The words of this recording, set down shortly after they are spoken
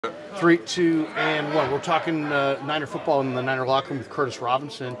3, 2, and 1. We're talking Niner football in the Niner locker room with Curtis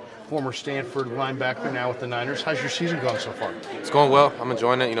Robinson, former Stanford linebacker, now with the Niners. How's your season going so far? It's going well. I'm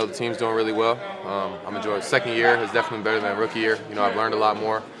enjoying it. The team's doing really well. I'm enjoying it. Second year is definitely better than rookie year. I've learned a lot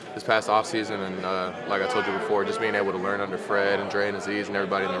more this past offseason, and like I told you before, just being able to learn under Fred and Dre and Aziz and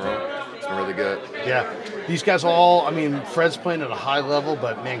everybody in the room, it's been really good. Yeah. These guys all, Fred's playing at a high level,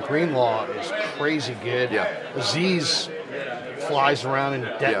 but, man, Greenlaw is crazy good. Yeah. Aziz flies around and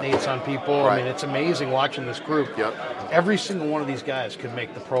detonates on people. Right. It's amazing watching this group. Yep. Every single one of these guys could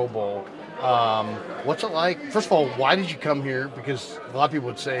make the Pro Bowl. What's it like? First of all, why did you come here? Because a lot of people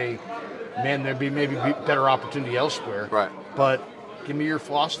would say, man, there'd be maybe better opportunity elsewhere. Right. But give me your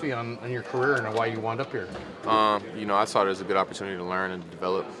philosophy on your career and why you wound up here. I saw it as a good opportunity to learn and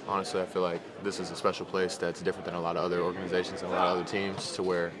develop. Honestly, I feel like this is a special place that's different than a lot of other organizations and a lot of other teams, to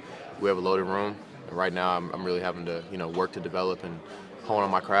where we have a loaded room. And right now, I'm really having to, work to develop and hone on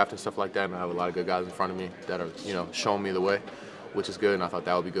my craft and stuff like that. And I have a lot of good guys in front of me that are, showing me the way, which is good. And I thought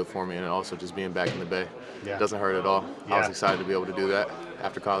that would be good for me. And also just being back in the Bay doesn't hurt at all. Yeah. I was excited to be able to do that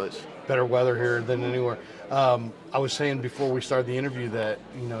after college. Better weather here than anywhere. I was saying before we started the interview that,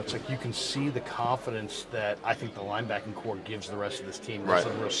 it's like you can see the confidence that I think the linebacking core gives the rest of this team. There's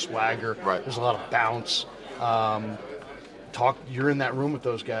a real swagger. Right. There's a lot of bounce. You're in that room with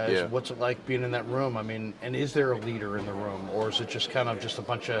those guys. Yeah. What's it like being in that room? And is there a leader in the room, or is it just kind of just a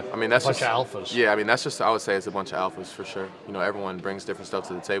bunch of of alphas? Yeah, that's just, I would say it's a bunch of alphas for sure. Everyone brings different stuff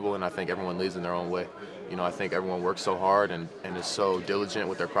to the table, and I think everyone leads in their own way. I think everyone works so hard and is so diligent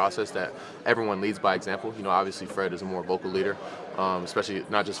with their process that everyone leads by example. Obviously Fred is a more vocal leader, especially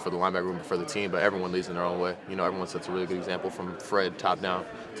not just for the linebacker room, but for the team, but everyone leads in their own way. Everyone sets a really good example from Fred top down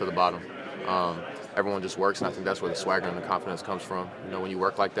to the bottom. Everyone just works, and I think that's where the swagger and the confidence comes from. When you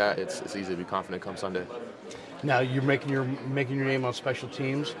work like that, it's easy to be confident come Sunday. Now you're making your name on special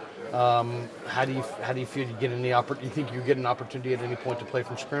teams. How do you feel you get any you think you get an opportunity at any point to play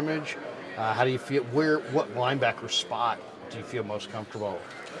from scrimmage? How do you feel? What linebacker spot do you feel most comfortable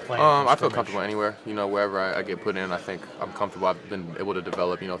playing? I feel comfortable anywhere. Wherever I get put in, I think I'm comfortable. I've been able to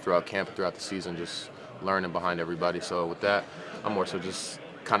develop, throughout camp, throughout the season, just learning behind everybody. So with that, I'm more so just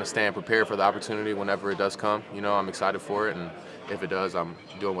kind of staying prepared for the opportunity whenever it does come. I'm excited for it, and if it does, I'm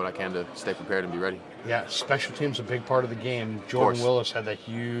doing what I can to stay prepared and be ready. Yeah, special teams a big part of the game. Jordan Willis had that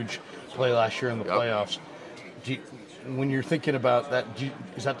huge play last year in the playoffs. When you're thinking about that,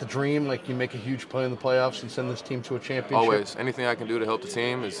 is that the dream? Like you make a huge play in the playoffs and send this team to a championship? Always. Anything I can do to help the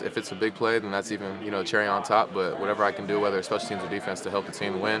team is, if it's a big play, then that's even cherry on top. But whatever I can do, whether it's special teams or defense, to help the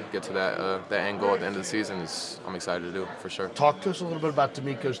team win, get to that end goal at the end of the season, I'm excited to do for sure. Talk to us a little bit about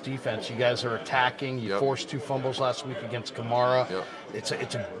D'Amico's defense. You guys are attacking. You forced 2 fumbles last week against Kamara. Yep. It's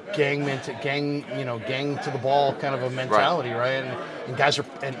a gang to the ball kind of a mentality, right? And guys are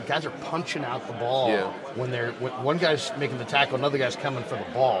punching out the ball when one guy's making the tackle, another guy's coming for the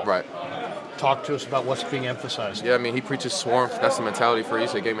ball. Right. Talk to us about what's being emphasized. Yeah, he preaches swarm. That's the mentality for you.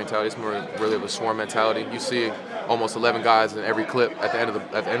 Say gang mentality. It's more really of a swarm mentality. You see almost 11 guys in every clip at the end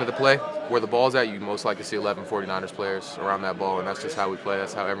of the play. Where the ball's at, you most likely see 11 49ers players around that ball, and that's just how we play.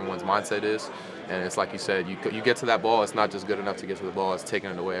 That's how everyone's mindset is. And it's like you said, you get to that ball, it's not just good enough to get to the ball, it's taking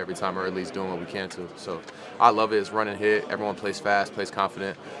it away every time, or at least doing what we can to. So I love it. It's run and hit. Everyone plays fast, plays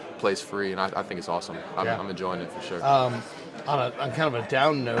confident, plays free, and I think it's awesome. I'm enjoying it for sure. On kind of a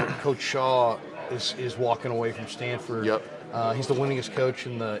down note, Coach Shaw is walking away from Stanford. Yep. He's the winningest coach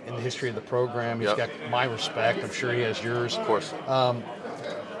in the history of the program. He's got my respect. I'm sure he has yours. Of course.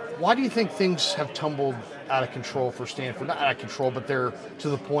 Why do you think things have tumbled out of control for Stanford? Not out of control, but they're to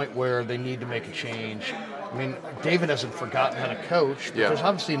the point where they need to make a change. David hasn't forgotten how to coach, but there's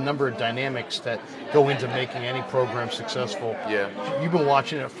obviously a number of dynamics that go into making any program successful. Yeah. You've been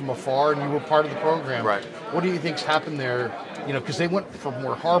watching it from afar, and you were part of the program. Right. What do you think's happened there? Because they went from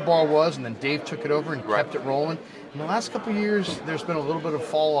where Harbaugh was, and then Dave took it over and kept it rolling. In the last couple of years, there's been a little bit of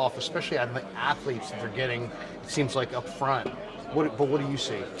fall off, especially on the athletes that they're getting, it seems like, up front. But what do you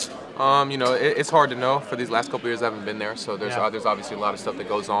see? It's hard to know. For these last couple of years, I haven't been there, so there's obviously a lot of stuff that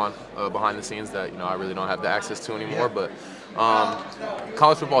goes on behind the scenes that I really don't have the access to anymore. But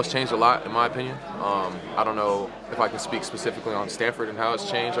college football has changed a lot, in my opinion. I don't know if I can speak specifically on Stanford and how it's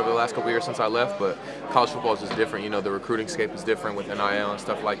changed over the last couple of years since I left, but college football is just different. The recruiting scape is different with NIL and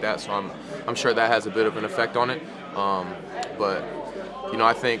stuff like that. So I'm sure that has a bit of an effect on it. But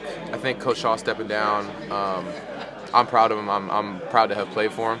I think Coach Shaw stepping down. I'm proud of him. I'm proud to have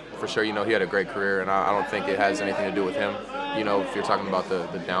played for him. For sure, he had a great career, and I don't think it has anything to do with him. If you're talking about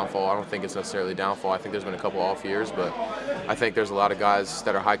the downfall, I don't think it's necessarily downfall. I think there's been a couple off years, but I think there's a lot of guys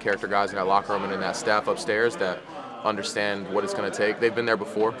that are high character guys in that locker room and in that staff upstairs that understand what it's going to take. They've been there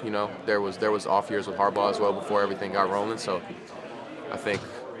before. You know, there was off years with Harbaugh as well before everything got rolling. So I think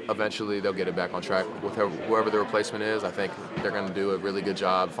eventually they'll get it back on track with whoever the replacement is. I think they're going to do a really good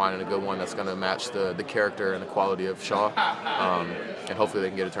job finding a good one that's going to match the character and the quality of Shaw, and hopefully they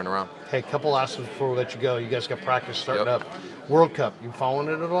can get it turned around. Hey, a couple last ones before we let you go. You guys got practice starting up. World Cup, you following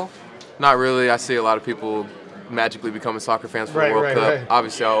it at all? Not really. I see a lot of people magically becoming soccer fans for the World Cup.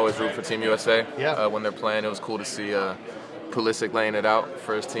 Obviously, I always root for Team USA when they're playing. It was cool to see Pulisic laying it out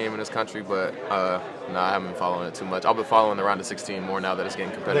for his team and his country, but no, I haven't been following it too much. I've been following the round of 16 more now that it's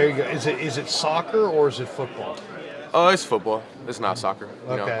getting competitive. There you go. Is it soccer or is it football? Oh, it's football. It's not soccer.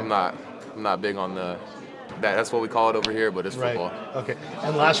 You know, Okay. I'm not big on that's what we call it over here, but it's football. Okay.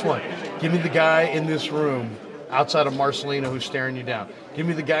 And last one. Give me the guy in this room outside of Marcelino who's staring you down. Give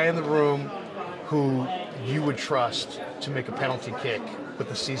me the guy in the room who you would trust to make a penalty kick with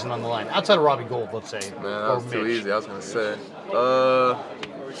the season on the line. Outside of Robbie Gould, let's say. Man, that was too easy. I was gonna say.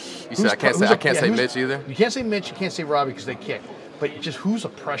 You said I can't say Mitch either. You can't say Mitch. You can't say Robbie because they kick. But just who's a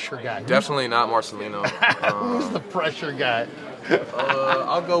pressure guy? Definitely not Marcelino. Who's the pressure guy?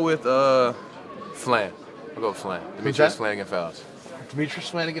 I'll go with Flan. I'll go with Flan. Demetrius Flanagan fouls. Demetrius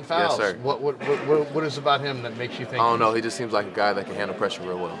Flanagan fouls. Yes, sir. What is about him that makes you think? I don't know. He just seems like a guy that can handle pressure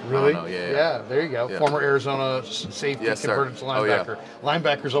real well. Really? I don't know. Yeah. There you go. Yeah. Former Arizona safety converted to linebacker.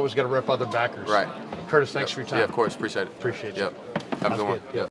 Linebackers always got to rep other backers. Right. Curtis, thanks for your time. Yeah, of course. Appreciate it. Appreciate you. Have a good one. Yep.